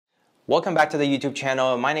Welcome back to the YouTube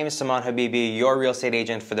channel. My name is Saman Habibi, your real estate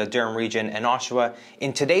agent for the Durham region and Oshawa.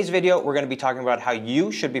 In today's video, we're going to be talking about how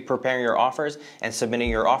you should be preparing your offers and submitting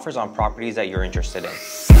your offers on properties that you're interested in.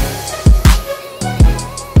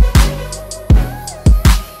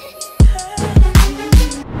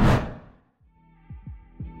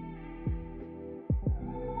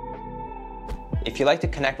 If you'd like to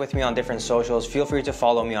connect with me on different socials, feel free to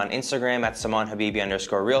follow me on Instagram at Saman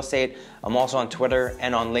Habibi_realestate. I'm also on Twitter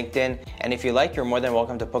and on LinkedIn. And if you like, you're more than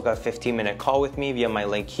welcome to book a 15-minute call with me via my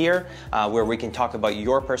link here, where we can talk about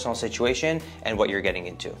your personal situation and what you're getting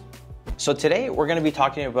into. So today we're going to be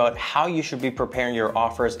talking about how you should be preparing your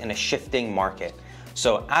offers in a shifting market.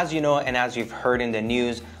 So as you know, and as you've heard in the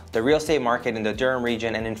news, the real estate market in the Durham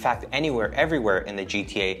region, and in fact everywhere in the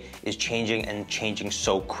GTA, is changing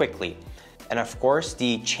so quickly. And of course,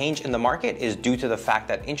 the change in the market is due to the fact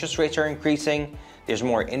that interest rates are increasing, there's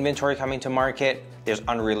more inventory coming to market, there's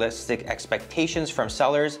unrealistic expectations from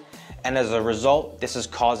sellers, and as a result, this is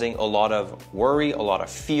causing a lot of worry, a lot of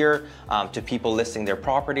fear to people listing their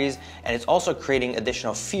properties, and it's also creating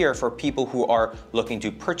additional fear for people who are looking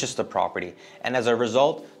to purchase the property. And as a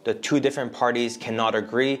result, the two different parties cannot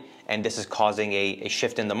agree, and this is causing a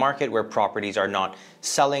shift in the market where properties are not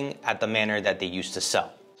selling at the manner that they used to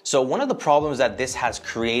sell. So one of the problems that this has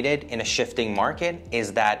created in a shifting market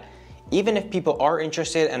is that even if people are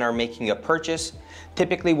interested and are making a purchase,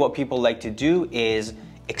 typically what people like to do is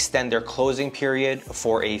extend their closing period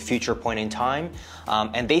for a future point in time,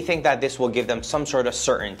 and they think that this will give them some sort of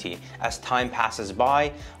certainty. As time passes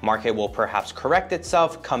by, market will perhaps correct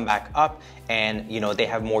itself, come back up, and they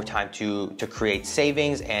have more time to create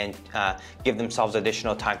savings and give themselves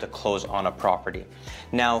additional time to close on a property.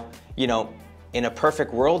 Now, in a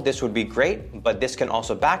perfect world, this would be great, but this can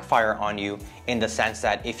also backfire on you in the sense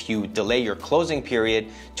that if you delay your closing period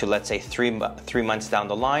to, let's say, three months down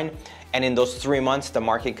the line, and in those 3 months the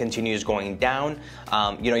market continues going down,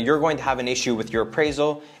 you're going to have an issue with your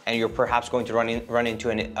appraisal, and you're perhaps going to run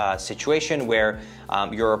into a situation where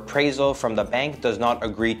your appraisal from the bank does not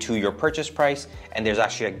agree to your purchase price, and there's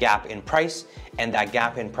actually a gap in price, and that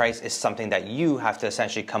gap in price is something that you have to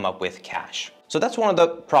essentially come up with cash. So that's one of the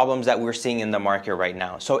problems that we're seeing in the market right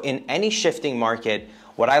now. So in any shifting market,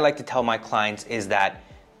 what I like to tell my clients is that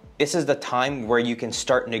this is the time where you can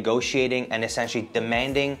start negotiating and essentially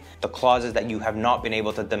demanding the clauses that you have not been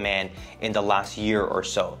able to demand in the last year or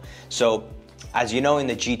so. So as you know, in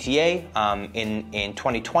the GTA, in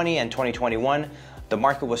 2020 and 2021, the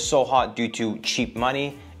market was so hot due to cheap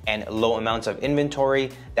money and low amounts of inventory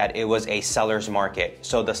that it was a seller's market.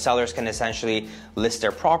 So the sellers can essentially list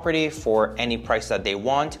their property for any price that they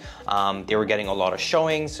want. They were getting a lot of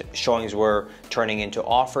showings. Showings were turning into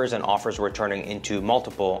offers, and offers were turning into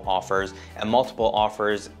multiple offers, and multiple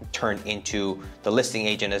offers turned into the listing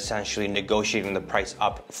agent essentially negotiating the price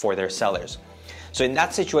up for their sellers. So in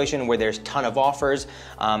that situation where there's a ton of offers,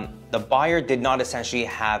 the buyer did not essentially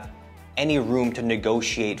have any room to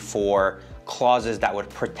negotiate for clauses that would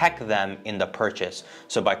protect them in the purchase.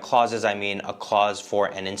 So by clauses, I mean a clause for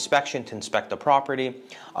an inspection to inspect the property,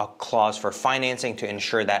 a clause for financing to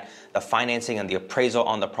ensure that the financing and the appraisal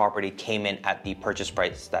on the property came in at the purchase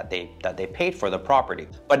price that they paid for the property.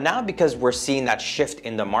 But now, because we're seeing that shift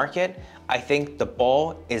in the market, I think the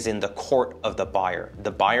ball is in the court of the buyer.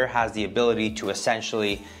 The buyer has the ability to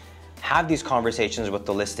essentially have these conversations with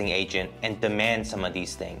the listing agent and demand some of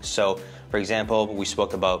these things. So for example, we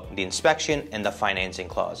spoke about the inspection and the financing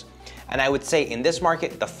clause. And I would say in this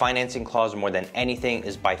market, the financing clause more than anything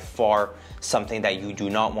is by far something that you do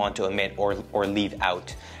not want to omit or leave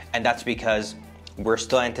out. And that's because we're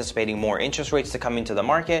still anticipating more interest rates to come into the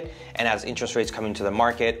market. And as interest rates come into the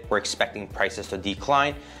market, we're expecting prices to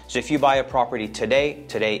decline. So if you buy a property today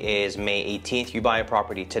is May 18th, you buy a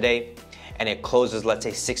property today, and it closes, let's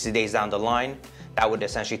say 60 days down the line, that would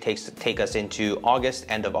essentially take us into August,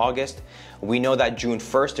 end of August. We know that June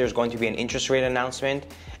 1st, there's going to be an interest rate announcement,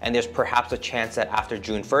 and there's perhaps a chance that after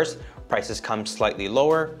June 1st, prices come slightly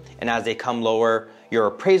lower, and as they come lower, your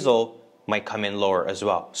appraisal might come in lower as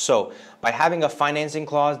well. So by having a financing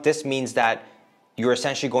clause, this means that you're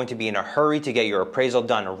essentially going to be in a hurry to get your appraisal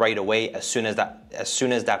done right away as soon as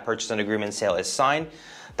that purchase and agreement sale is signed.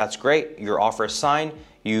 That's great, your offer is signed,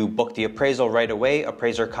 you book the appraisal right away,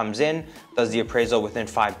 appraiser comes in, does the appraisal within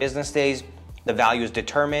 5 business days, the value is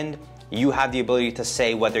determined, you have the ability to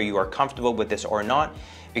say whether you are comfortable with this or not,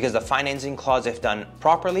 because the financing clause, if done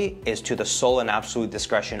properly, is to the sole and absolute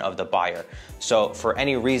discretion of the buyer. So for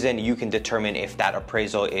any reason, you can determine if that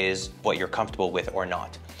appraisal is what you're comfortable with or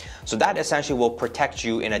not. So that essentially will protect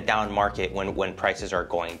you in a down market when prices are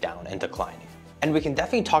going down and declining. And we can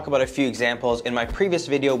definitely talk about a few examples. In my previous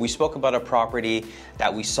video, we spoke about a property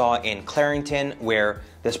that we saw in Clarington, where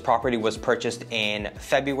this property was purchased in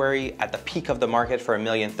February at the peak of the market for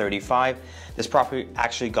 $1,035,000. This property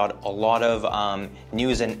actually got a lot of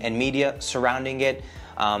news and media surrounding it.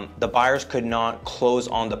 The buyers could not close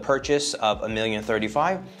on the purchase of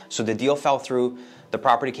 $1,035,000, so the deal fell through. The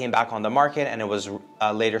property came back on the market and it was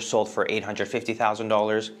later sold for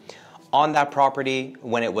 $850,000. On that property,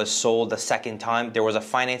 when it was sold the second time, there was a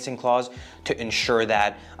financing clause to ensure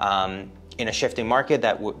that in a shifting market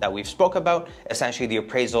that we've spoke about, essentially the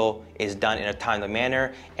appraisal is done in a timely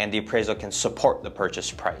manner and the appraisal can support the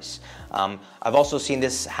purchase price. I've also seen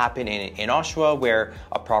this happen in Oshawa, where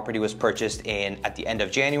a property was purchased at the end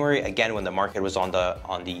of January, again when the market was at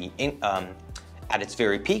its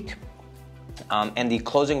very peak. And the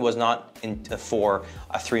closing was not for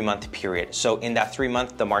a 3-month period. So in that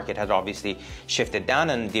 3-month, the market had obviously shifted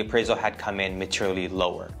down and the appraisal had come in materially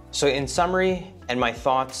lower. So in summary, and my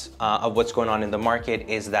thoughts of what's going on in the market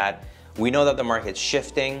is that we know that the market's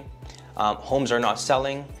shifting, homes are not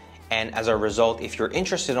selling, and as a result, if you're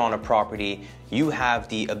interested on a property, you have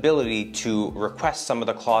the ability to request some of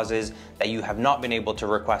the clauses that you have not been able to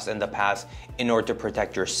request in the past in order to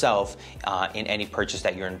protect yourself in any purchase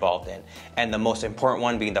that you're involved in. And the most important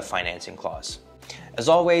one being the financing clause. As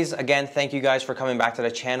always, again, thank you guys for coming back to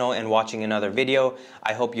the channel and watching another video.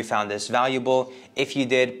 I hope you found this valuable. If you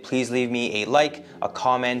did, please leave me a like, a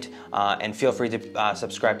comment, and feel free to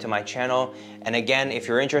subscribe to my channel. And again, if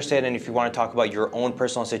you're interested and if you want to talk about your own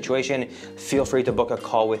personal situation, feel free to book a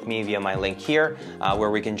call with me via my link here, where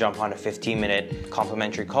we can jump on a 15-minute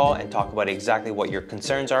complimentary call and talk about exactly what your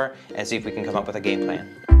concerns are and see if we can come up with a game plan.